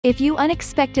If you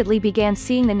unexpectedly began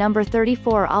seeing the number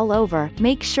 34 all over,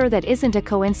 make sure that isn't a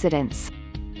coincidence.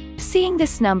 Seeing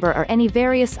this number or any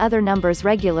various other numbers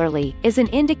regularly is an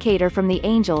indicator from the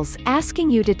angels, asking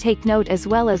you to take note as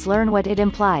well as learn what it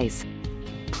implies.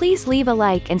 Please leave a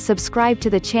like and subscribe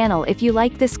to the channel if you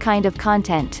like this kind of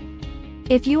content.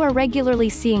 If you are regularly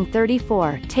seeing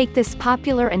 34, take this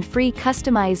popular and free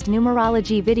customized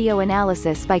numerology video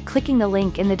analysis by clicking the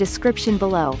link in the description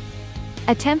below.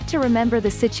 Attempt to remember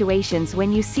the situations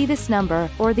when you see this number,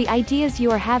 or the ideas you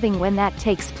are having when that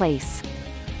takes place.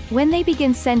 When they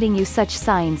begin sending you such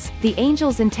signs, the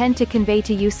angels intend to convey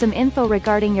to you some info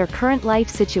regarding your current life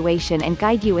situation and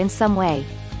guide you in some way.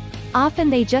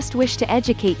 Often they just wish to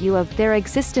educate you of their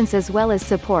existence as well as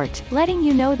support, letting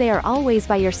you know they are always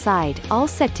by your side, all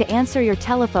set to answer your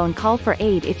telephone call for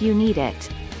aid if you need it.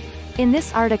 In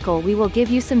this article we will give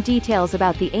you some details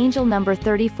about the angel number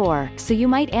 34, so you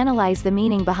might analyze the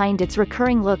meaning behind its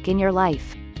recurring look in your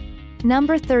life.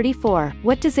 Number 34,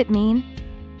 what does it mean?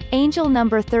 Angel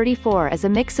number 34 is a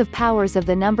mix of powers of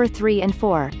the number 3 and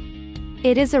 4.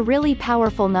 It is a really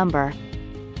powerful number.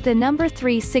 The number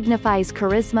 3 signifies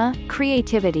charisma,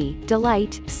 creativity,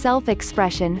 delight,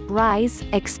 self-expression, rise,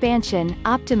 expansion,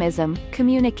 optimism,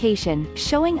 communication,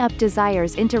 showing up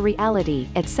desires into reality,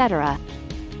 etc.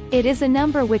 It is a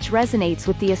number which resonates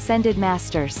with the Ascended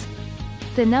Masters.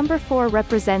 The number 4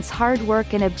 represents hard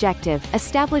work and objective,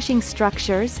 establishing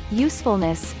structures,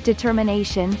 usefulness,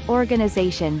 determination,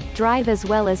 organization, drive as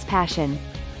well as passion.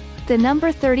 The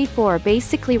number 34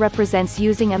 basically represents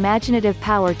using imaginative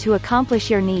power to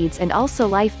accomplish your needs and also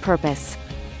life purpose.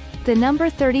 The number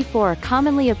 34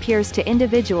 commonly appears to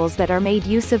individuals that are made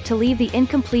use of to leave the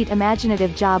incomplete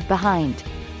imaginative job behind.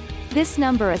 This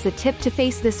number is a tip to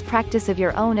face this practice of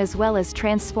your own as well as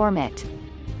transform it.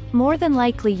 More than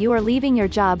likely you are leaving your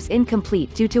jobs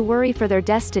incomplete due to worry for their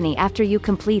destiny after you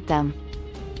complete them.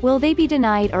 Will they be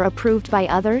denied or approved by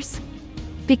others?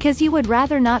 Because you would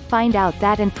rather not find out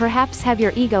that and perhaps have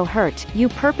your ego hurt, you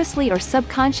purposely or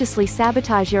subconsciously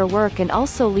sabotage your work and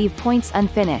also leave points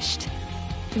unfinished.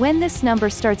 When this number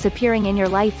starts appearing in your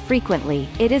life frequently,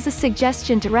 it is a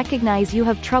suggestion to recognize you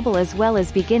have trouble as well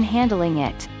as begin handling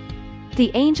it.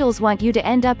 The angels want you to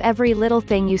end up every little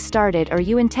thing you started or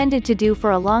you intended to do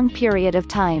for a long period of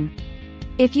time.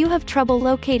 If you have trouble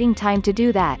locating time to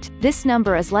do that, this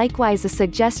number is likewise a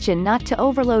suggestion not to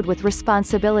overload with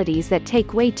responsibilities that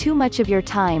take way too much of your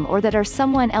time or that are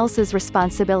someone else's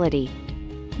responsibility.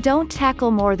 Don't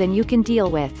tackle more than you can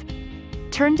deal with.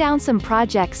 Turn down some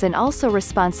projects and also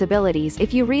responsibilities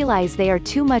if you realize they are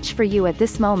too much for you at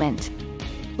this moment.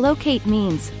 Locate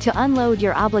means to unload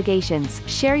your obligations,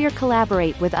 share your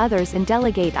collaborate with others and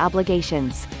delegate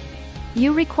obligations.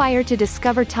 You require to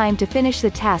discover time to finish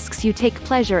the tasks you take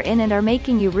pleasure in and are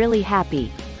making you really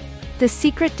happy. The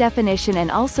secret definition and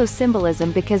also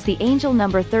symbolism because the angel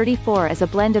number 34 is a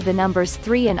blend of the numbers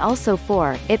 3 and also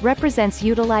 4, it represents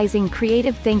utilizing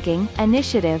creative thinking,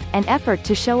 initiative, and effort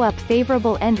to show up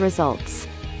favorable end results.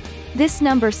 This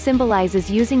number symbolizes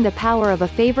using the power of a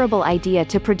favorable idea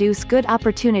to produce good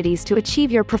opportunities to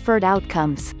achieve your preferred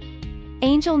outcomes.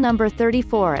 Angel number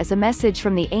 34 is a message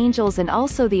from the angels and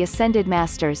also the Ascended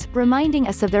Masters, reminding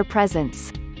us of their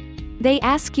presence. They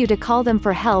ask you to call them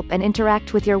for help and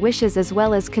interact with your wishes as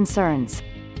well as concerns.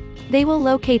 They will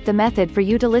locate the method for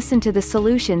you to listen to the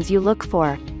solutions you look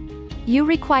for. You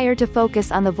require to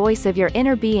focus on the voice of your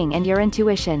inner being and your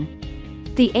intuition.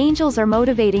 The angels are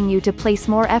motivating you to place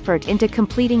more effort into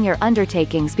completing your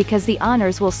undertakings because the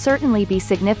honors will certainly be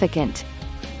significant.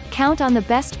 Count on the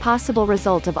best possible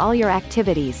result of all your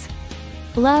activities.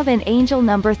 Love and angel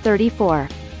number 34.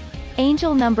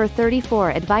 Angel number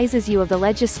 34 advises you of the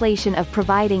legislation of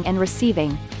providing and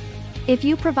receiving. If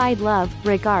you provide love,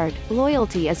 regard,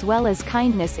 loyalty as well as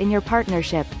kindness in your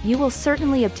partnership, you will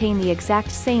certainly obtain the exact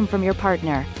same from your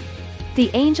partner. The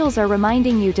angels are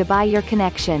reminding you to buy your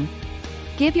connection.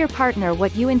 Give your partner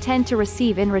what you intend to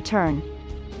receive in return.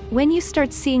 When you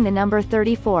start seeing the number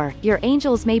 34, your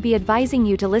angels may be advising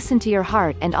you to listen to your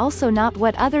heart and also not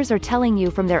what others are telling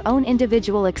you from their own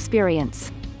individual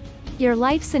experience. Your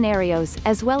life scenarios,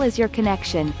 as well as your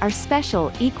connection, are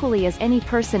special equally as any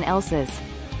person else's.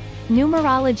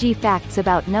 Numerology facts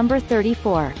about number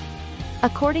 34.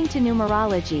 According to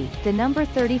numerology, the number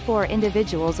 34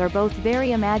 individuals are both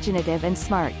very imaginative and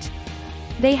smart.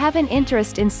 They have an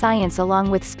interest in science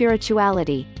along with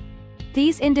spirituality.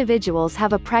 These individuals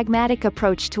have a pragmatic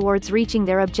approach towards reaching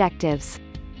their objectives.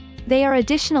 They are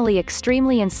additionally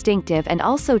extremely instinctive and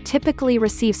also typically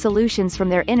receive solutions from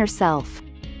their inner self.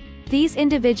 These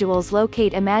individuals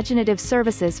locate imaginative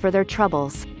services for their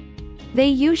troubles. They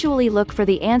usually look for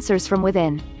the answers from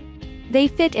within. They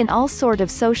fit in all sort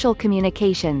of social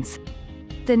communications.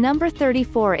 The number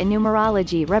 34 in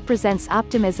numerology represents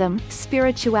optimism,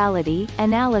 spirituality,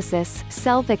 analysis,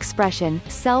 self-expression,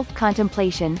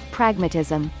 self-contemplation,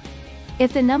 pragmatism.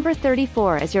 If the number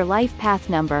 34 is your life path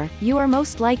number, you are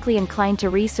most likely inclined to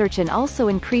research and also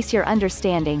increase your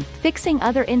understanding, fixing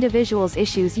other individuals'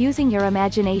 issues using your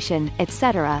imagination,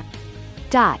 etc.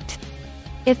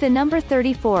 If the number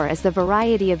 34 is the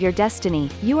variety of your destiny,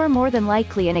 you are more than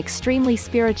likely an extremely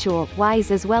spiritual,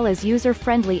 wise as well as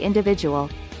user-friendly individual.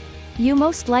 You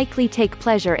most likely take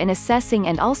pleasure in assessing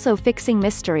and also fixing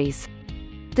mysteries.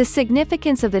 The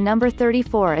significance of the number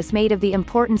 34 is made of the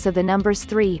importance of the numbers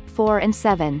 3, 4 and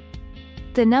 7.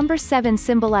 The number 7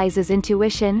 symbolizes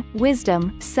intuition,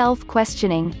 wisdom,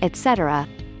 self-questioning, etc.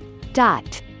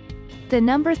 The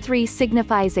number 3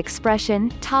 signifies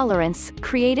expression, tolerance,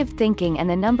 creative thinking, and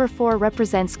the number 4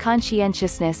 represents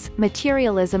conscientiousness,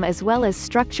 materialism as well as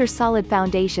structure solid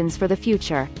foundations for the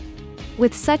future.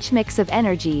 With such mix of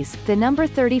energies, the number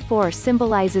 34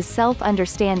 symbolizes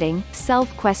self-understanding,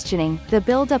 self-questioning, the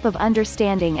buildup of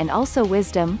understanding and also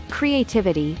wisdom,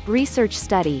 creativity, research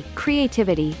study,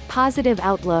 creativity, positive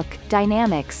outlook,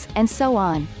 dynamics, and so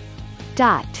on.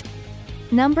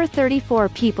 Number 34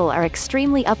 people are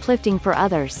extremely uplifting for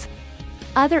others.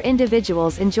 Other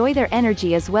individuals enjoy their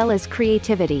energy as well as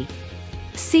creativity.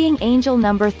 Seeing angel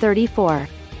number 34.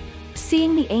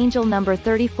 Seeing the angel number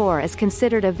 34 is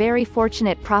considered a very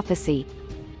fortunate prophecy.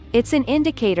 It's an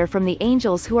indicator from the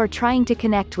angels who are trying to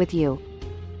connect with you.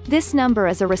 This number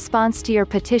is a response to your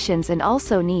petitions and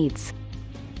also needs.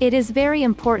 It is very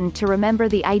important to remember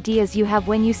the ideas you have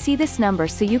when you see this number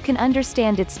so you can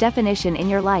understand its definition in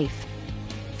your life.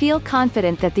 Feel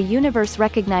confident that the universe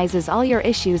recognizes all your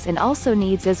issues and also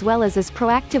needs as well as is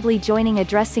proactively joining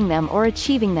addressing them or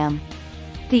achieving them.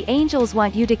 The angels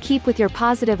want you to keep with your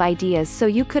positive ideas so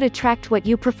you could attract what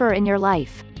you prefer in your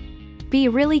life. Be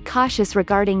really cautious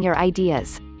regarding your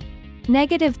ideas.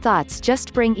 Negative thoughts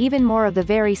just bring even more of the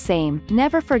very same.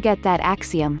 Never forget that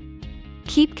axiom.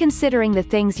 Keep considering the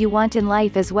things you want in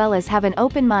life as well as have an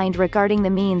open mind regarding the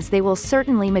means they will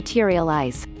certainly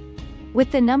materialize. With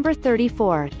the number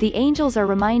 34, the angels are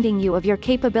reminding you of your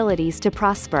capabilities to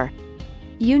prosper.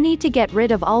 You need to get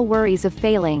rid of all worries of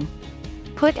failing.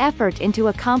 Put effort into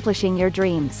accomplishing your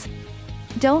dreams.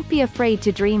 Don't be afraid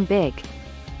to dream big.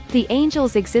 The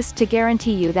angels exist to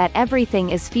guarantee you that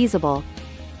everything is feasible.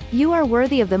 You are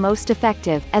worthy of the most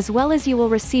effective, as well as you will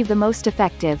receive the most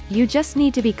effective. You just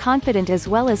need to be confident as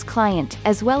well as client,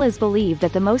 as well as believe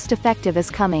that the most effective is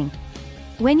coming.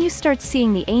 When you start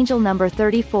seeing the angel number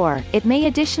 34, it may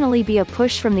additionally be a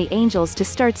push from the angels to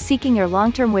start seeking your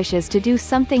long-term wishes to do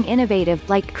something innovative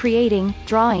like creating,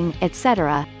 drawing,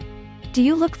 etc. Do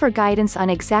you look for guidance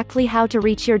on exactly how to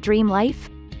reach your dream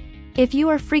life? If you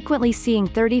are frequently seeing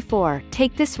 34,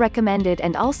 take this recommended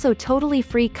and also totally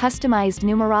free customized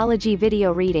numerology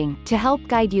video reading to help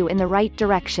guide you in the right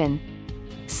direction.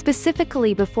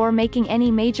 Specifically before making any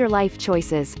major life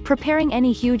choices, preparing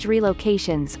any huge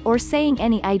relocations, or saying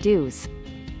any I do's.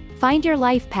 Find your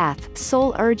life path,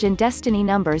 soul urge and destiny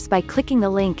numbers by clicking the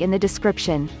link in the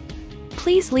description.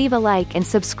 Please leave a like and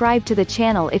subscribe to the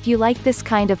channel if you like this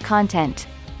kind of content.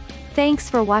 Thanks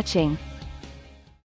for watching.